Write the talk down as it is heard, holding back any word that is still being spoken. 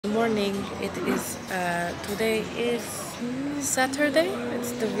Good morning. It is today is Saturday.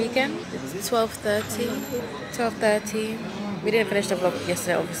 It's the weekend. It's 12:30. 12:30. We didn't finish the vlog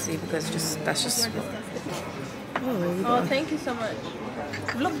yesterday, obviously, because that's just. Oh, thank you so much.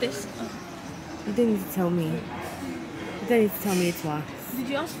 Vlog this. You didn't need to tell me. You don't need to tell me twice. Did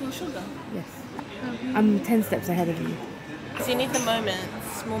you ask for sugar? Yes. I'm 10 steps ahead of you. So you need the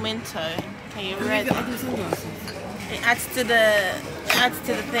memento. Okay, you're ready. I do sunglasses. It adds to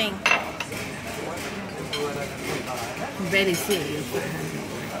the thing. I can barely see it.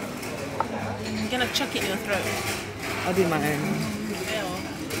 I'm gonna chuck it in your throat. I'll do my own.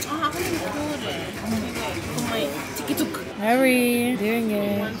 Oh, I haven't recorded. For my TikTok. Harry, doing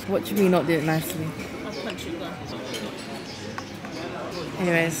it. Watch me not do it nicely. I'll punch you guys.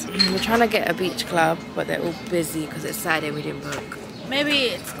 Anyways, we're trying to get a beach club, but they're all busy because it's Saturday. We didn't book.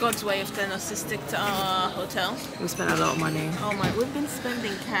 Maybe it's God's way of telling us to stick to our hotel. We spent a lot of money. Oh my, we've been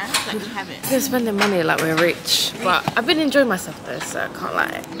spending cash like we have it. We've been spending money like we're rich, but I've been enjoying myself though, so I can't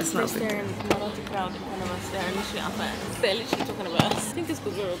lie. It's not big. They're not the crowd in front of us. They're literally up there. They're literally talking about us. I think it's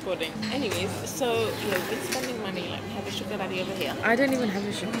because we're recording. Anyways, so yeah, we've been spending money. Like we have a sugar daddy over here. I don't even have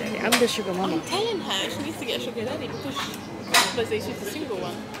a sugar daddy. I'm the sugar mama. I'm telling her she needs to get a sugar daddy because she's a single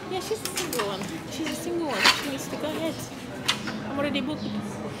one. Yeah, she's a single one. She's a single one. She needs to go ahead. I'm already booked.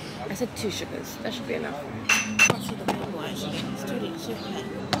 I said 2 sugars. That should be enough. I can't see the main one actually. It's too high.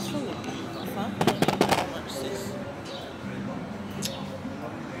 What's wrong with me? How much this?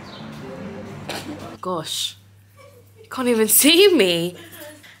 Gosh. You can't even see me.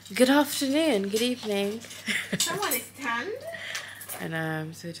 Good afternoon. Good evening. Someone is tanned. And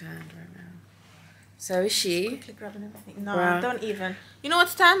I'm so tanned right now. So is she. Quickly grabbing everything. No, Bruh. don't even. You know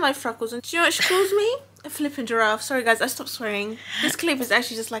what's tan? My freckles. And do you know what she calls me? A flipping giraffe. Sorry guys, I stopped swearing. This clip is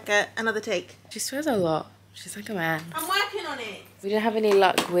actually just like another take. She swears a lot. She's like a man. I'm working on it. We didn't have any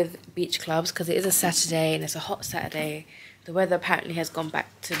luck with beach clubs because it is a Saturday and it's a hot Saturday. The weather apparently has gone back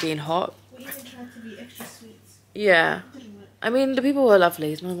to being hot. We even tried to be extra sweet. Yeah. I mean, the people were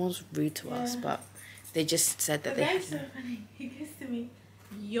lovely. No one's rude to us, but they just said that The guy's so funny. He goes to me,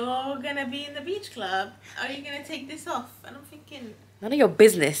 "You're gonna be in the beach club. Are you gonna take this off?" And I'm thinking, none of your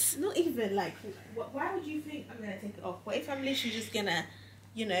business. not even like, why would you think I'm gonna take it off? What if I'm literally just gonna,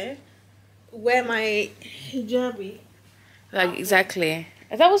 you know, wear my hijabi? Like, exactly.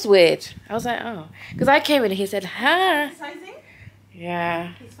 That was weird. I was like, oh. Because I came in and he said, huh? Fantasizing?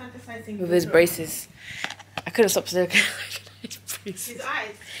 Yeah. He's fantasizing With his braces. I couldn't stop saying his braces. His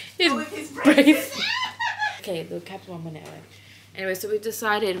eyes. His With his braces. Okay, they'll cap 1 minute away. Anyway, so we've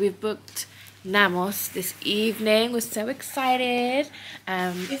decided we've booked Nammos this evening. We're so excited.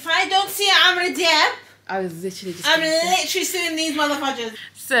 If I don't see Amra Diab, I was literally just... I'm literally suing these motherfuckers.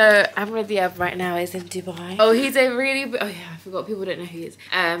 So Amra Diab right now is in Dubai. Oh, he's a really... Oh yeah, I forgot. People don't know who he is.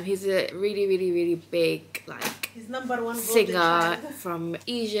 He's a really big, like... He's #1 singer from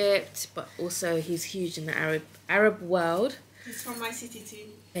Egypt, but also he's huge in the Arab world. He's from my city too.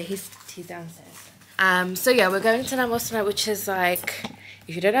 Yeah, he's downstairs. So yeah, we're going to Nammos tonight, which is like,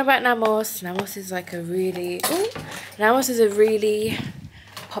 if you don't know about Nammos, Nammos is like a really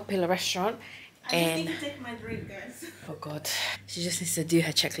popular restaurant. I need to take my drink, guys. Oh god, she just needs to do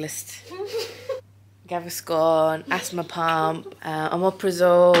her checklist. Gaviscon, asthma pump,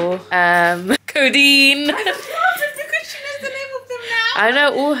 omeprazole, codeine. Because she knows the name of them now. I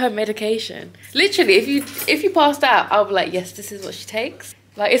know all her medication. Literally, if you passed out, I'll be like, yes, this is what she takes.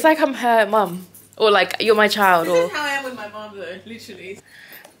 Like, it's like I'm her mum. Or like, you're my child. This is how I am with my mom though, literally.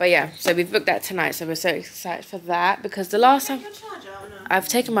 But yeah, so we've booked that tonight, so we're so excited for that. Because the last time... Your charger or no? I've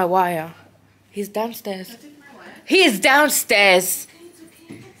taken my wire. He's downstairs. I took my wire. He is downstairs. Okay, it's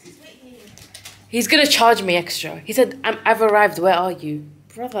okay. Taxi's waiting here. He's gonna charge me extra. He said, I've arrived. Where are you?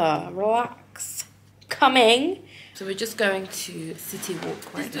 Brother, relax. Coming. So we're just going to City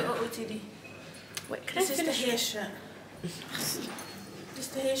Walk right now. Just do OOTD. Wait, can I This is the finish? hair shirt.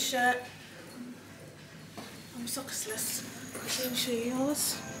 Just the hair shirt. I'm sockless. Let me show you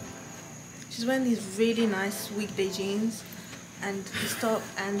yours. She's wearing these really nice weekday jeans and this top,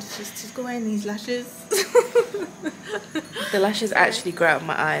 and she's got wearing these lashes. The lashes actually grow out of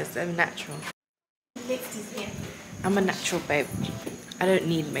my eyes. They're natural. Lift is here. I'm a natural babe. I don't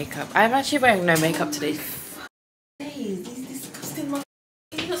need makeup. I'm actually wearing no makeup today. These disgusting mother.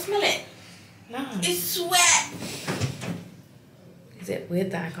 Can you not smell it? No. It's sweat. Is it weird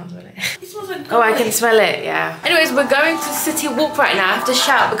that I can't smell it? It smells like Oh, I can smell it, yeah. Anyways, we're going to City Walk right now. I have to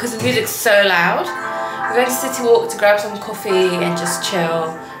shout because the music's so loud. We're going to City Walk to grab some coffee and just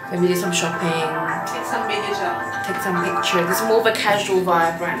chill. Maybe do some shopping. Take some pictures. Take some pictures. It's more of a casual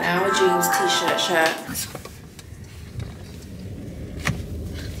vibe right now. Jeans, t-shirt, shirt.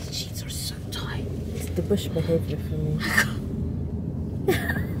 the bush behaviour for me.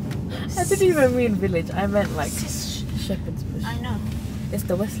 I didn't even mean village. I meant like Shepherd's Bush. I know. It's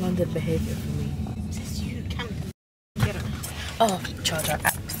the West London behaviour for me. Sis, you can't get it. Oh, charger,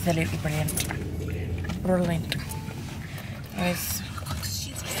 absolutely brilliant. Brilliant. Anyways,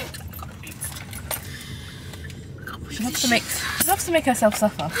 she loves to make herself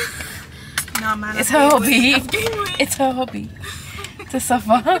suffer. Nah, man. It's her hobby. It's her hobby to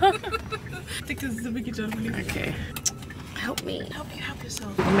suffer. Because it's a big job. Okay. Help me. Help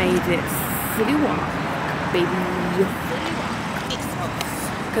yourself. Made it fully walk, baby.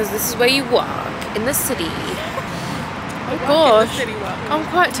 Because this is where you walk in the city. Oh gosh, I'm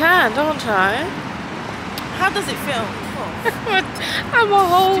quite tanned, aren't I? How does it feel? I'm a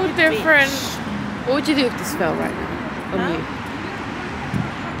whole different. What would you do if this fell right now on you?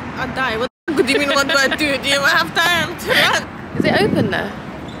 I'd die. What do you mean? What do I do? Do you even have time to run? Is it open there?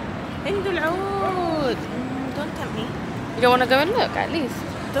 Don't tempt me. You don't want to go and look at least?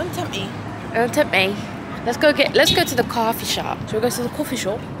 Don't tempt me. Don't tempt me. Let's go to the coffee shop. Shall we go to the coffee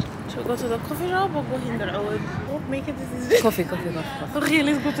shop? Should we go to the coffee shop or go in the road? Make it this. Coffee. Okay,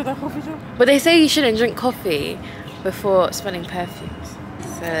 let's go to the coffee shop. But they say you shouldn't drink coffee before smelling perfumes.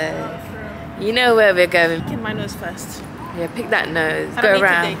 So, you know where we're going. Pick my nose first. Yeah, pick that nose. I Go don't need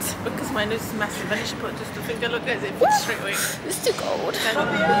around. to date because my nose is massive. I should put just the finger look as it fits straight away. It's too cold.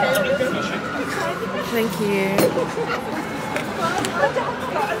 Thank you.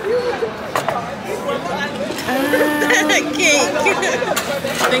 Cake.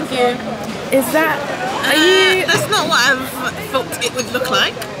 Thank you. Is that? Are you? That's not what I thought it would look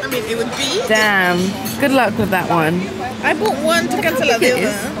like. I mean, it would be. Damn. Good luck with that one. I bought one to cancel out the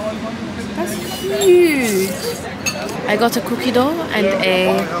other. That's huge. I got a cookie dough and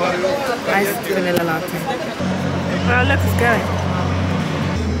a iced vanilla latte. Well, look, it's going.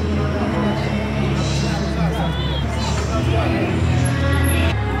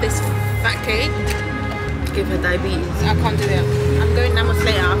 This fat cake. Give her diabetes. I can't do it. I'm going Nammos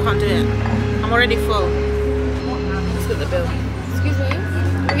later. I can't do it. I'm already full. Let's get the bill. Excuse me.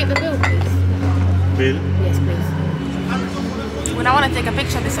 Can we get the bill, please? Bill? Yes, please. When I want to take a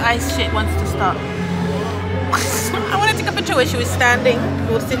picture, this ice shit wants to stop. I want to take a picture where she was standing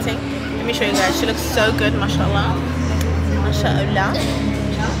or sitting. Let me show you guys. She looks so good, mashallah. Mashallah.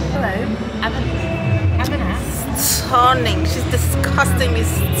 Hello. Abaya. Stunning. She's disgustingly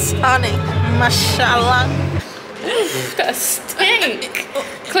stunning. Mashallah. That stink.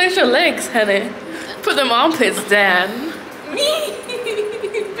 Close your legs, honey. Put them armpits down.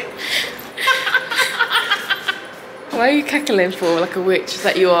 Why are you cackling for like a witch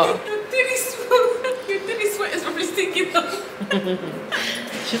that you are? Your dirty sweat is probably stinking up.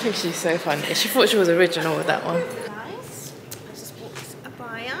 She thinks she's so funny. She thought she was original with that one. Nice. I just bought this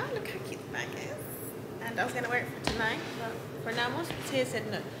abaya. Look how cute the bag is. And I was going to wear it for tonight, but for Nammos, Tahiyah said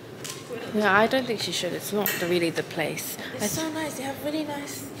no. Yeah, I don't think she should. It's not really the place. It's so nice. They have really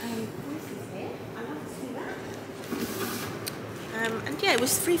nice here. I love to see that. And yeah, it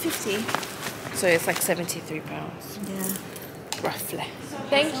was $3.50. So it's like £73. Yeah. Roughly.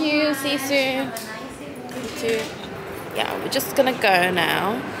 Thank you. See you soon. You too. Yeah, we're just gonna go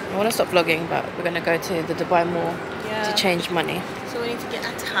now. I want to stop vlogging, but we're gonna go to the Dubai Mall to change money, So we need to get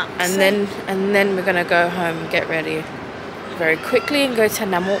a taxi. and then we're gonna go home, get ready very quickly, and go to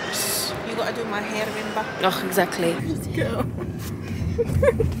Nammos. You gotta do my hair, remember? Oh, exactly. Let's go.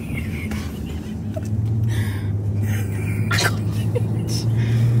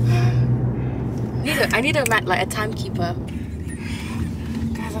 I need a like a timekeeper.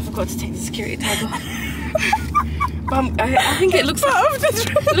 Guys, I forgot to take the security tag off. But I think it looks like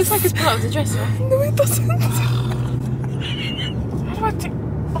it looks like it's part of the dress, right? No, it doesn't. How do I do?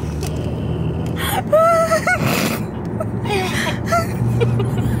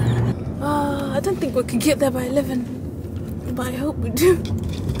 I don't think we could get there by 11, but I hope we do.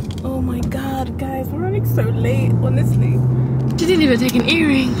 Oh my god, guys, we're running so late, honestly. She didn't even take an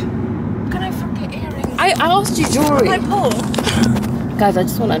earring. Can I forget earrings? I asked you jewelry. My pull. Guys, I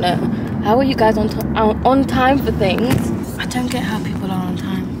just want to know, how are you guys on time for things? I don't get how people are on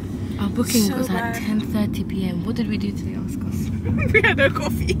time. Our booking So was at bad. 10:30 p.m. What did we do today? Ask us. We had no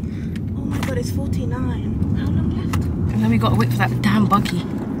coffee. Oh my god, it's 49. How long left? And then we got to wait for that damn buggy.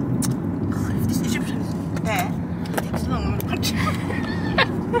 If this Egyptian is there, it takes long, I'm gonna punch him.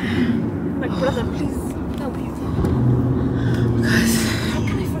 Like, brother, please, help you. Guys, how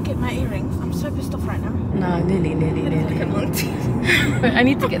can I forget my earrings? I'm so pissed off right now. No, nearly. Like an auntie. Wait, I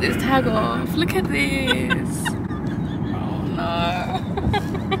need to get this tag off. Look at this. Oh no.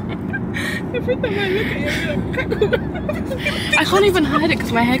 Every time I look at you, I'm like, I can't even hide it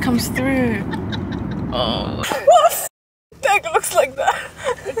because my hair comes through. Oh. What? That looks like that.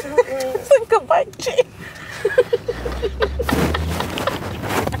 It's like a bike chain.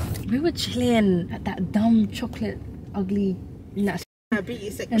 We were chilling at that dumb chocolate ugly in that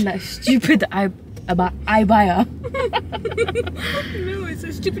stupid Abaya. No, it's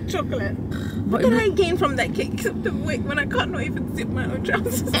a stupid chocolate. What did I gain from that cake except the weight when I can't not even zip my own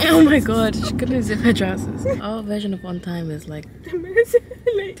trousers? Oh my god, she couldn't zip her trousers. Our version of on time is like 10 minutes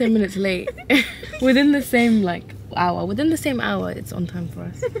late. 10 minutes late. Within the same like hour. Within the same hour, it's on time for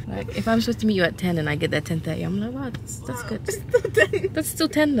us. Like if I'm supposed to meet you at 10 and I get there at 10:30, I'm like, wow, that's good. It's still 10. That's still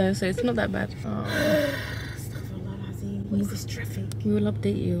 10 though, so it's not that bad. Oh. What is this traffic? We will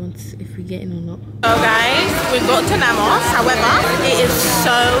update you once if we get in or not. So guys, we got to Nammos. However, it is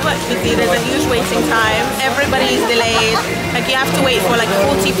so busy. There's a huge waiting time. Everybody is delayed. Like you have to wait for like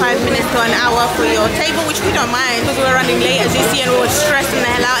 45 minutes to an hour for your table, which we don't mind because we were running late as you see and we were stressing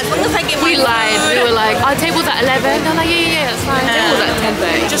the hell out. As long as I get my food. We were like, our table's at 11. They're like, yeah, it's fine. Table's at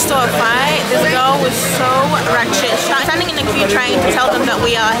 10:30. Just saw a fight. This girl was so ratchet. Standing in the queue trying to tell them that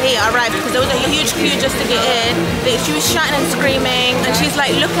we are here, arrived, because there was a huge queue just to get in. She was shouting and screaming, and she's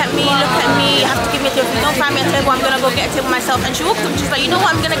like, look at me, you have to give me a table. If you don't find me a table, I'm gonna go get a table myself. And she walked up, she's like, you know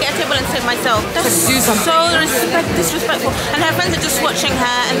what, I'm gonna get a table and sit myself. That's so disrespectful. And her friends are just watching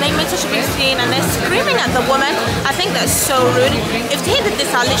her, and they made such a big scene, and they're screaming at the woman. I think that's so rude. If Tahiyah did this,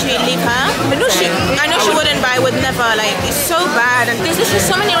 I'll literally leave her. But no, I know she wouldn't, but I would never. Like, it's so bad. And there's literally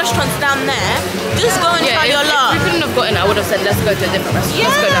so many restaurants down there. Just go and try your luck. If we couldn't have gotten it, I would have said, let's go to a different restaurant.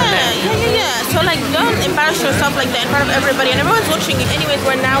 Let's go down there. Yeah. So like, don't embarrass yourself like that in front of everybody, and everyone's watching you. Anyways,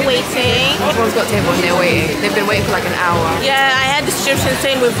 we're now waiting. Everyone's got tables and they're waiting. They've been waiting for like an hour. Yeah, I had the description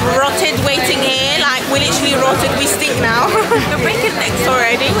saying we've rotted waiting here. Like, we literally rotted. We stink now. We're breaking necks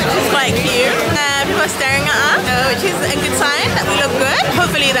already, which is quite cute. People are staring at us, which is a good sign that we look good.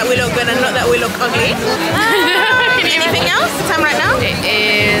 Hopefully that we look good and not that we look ugly. Anything else? The time right now? It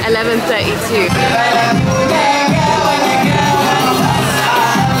is 11:32.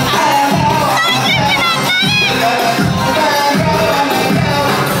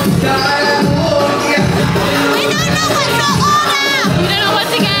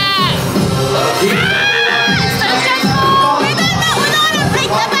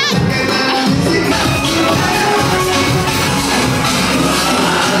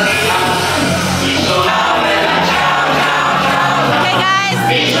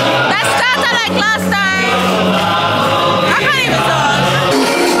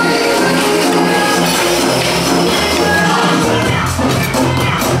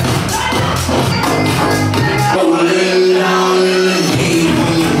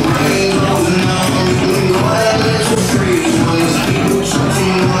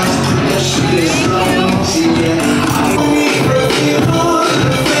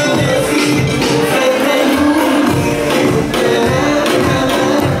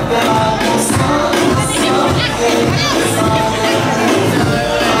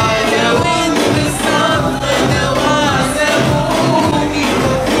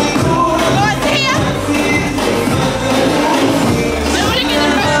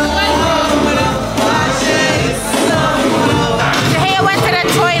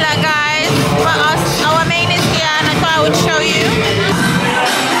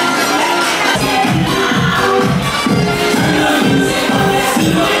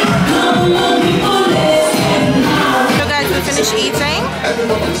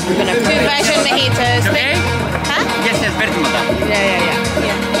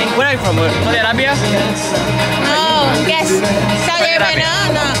 Where are you from? Saudi Arabia? Oh, yes. Saudi Arabia,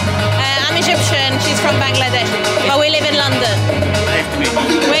 no. I'm Egyptian. She's from Bangladesh. But we live in London. Nice to meet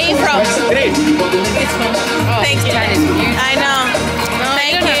you. Where are you from? Great. Oh, thank you. I know.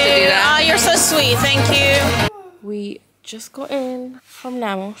 Thank you. Oh, you're so sweet. Thank you. We just got in from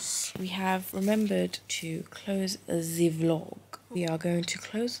Nammos. We have remembered to close the vlog. We are going to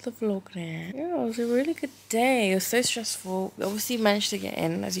close the vlog now. Yeah, it was a really good day. It was so stressful. We obviously managed to get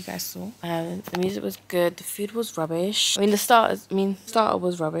in, as you guys saw. The music was good. The food was rubbish. I mean, the starter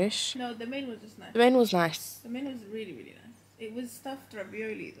was rubbish. No, the main was just nice. The main was nice. The main was really, really nice. It was stuffed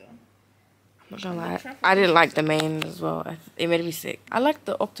ravioli though. Not gonna lie, I didn't like the main as well. It made me sick. I liked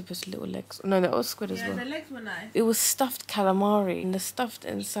the octopus little legs. No, that was squid as well. Yeah, the legs were nice. It was stuffed calamari, and the stuffed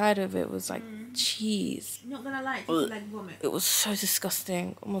inside of it was like cheese. Not gonna lie, it tasted like vomit. It was so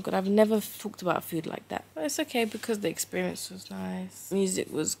disgusting. Oh my god, I've never talked about food like that. But it's okay because the experience was nice. Music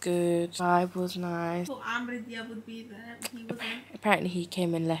was good. Vibe was nice. So Amridia would be there. He wasn't. Apparently he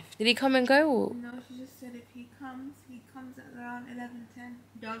came and left. Did he come and go? Or? No, she just said if he comes around 11, 10.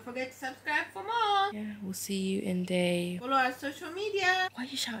 Don't forget to subscribe for more. Yeah, we'll see you in day. Follow our social media. Why are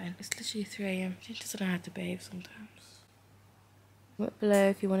you shouting? It's literally 3 a.m. She doesn't know how to behave sometimes. Comment below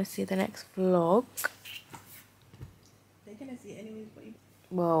if you want to see the next vlog. They're gonna see it anyways, but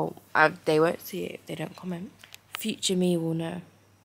Well, they won't see it if they don't comment. Future me will know.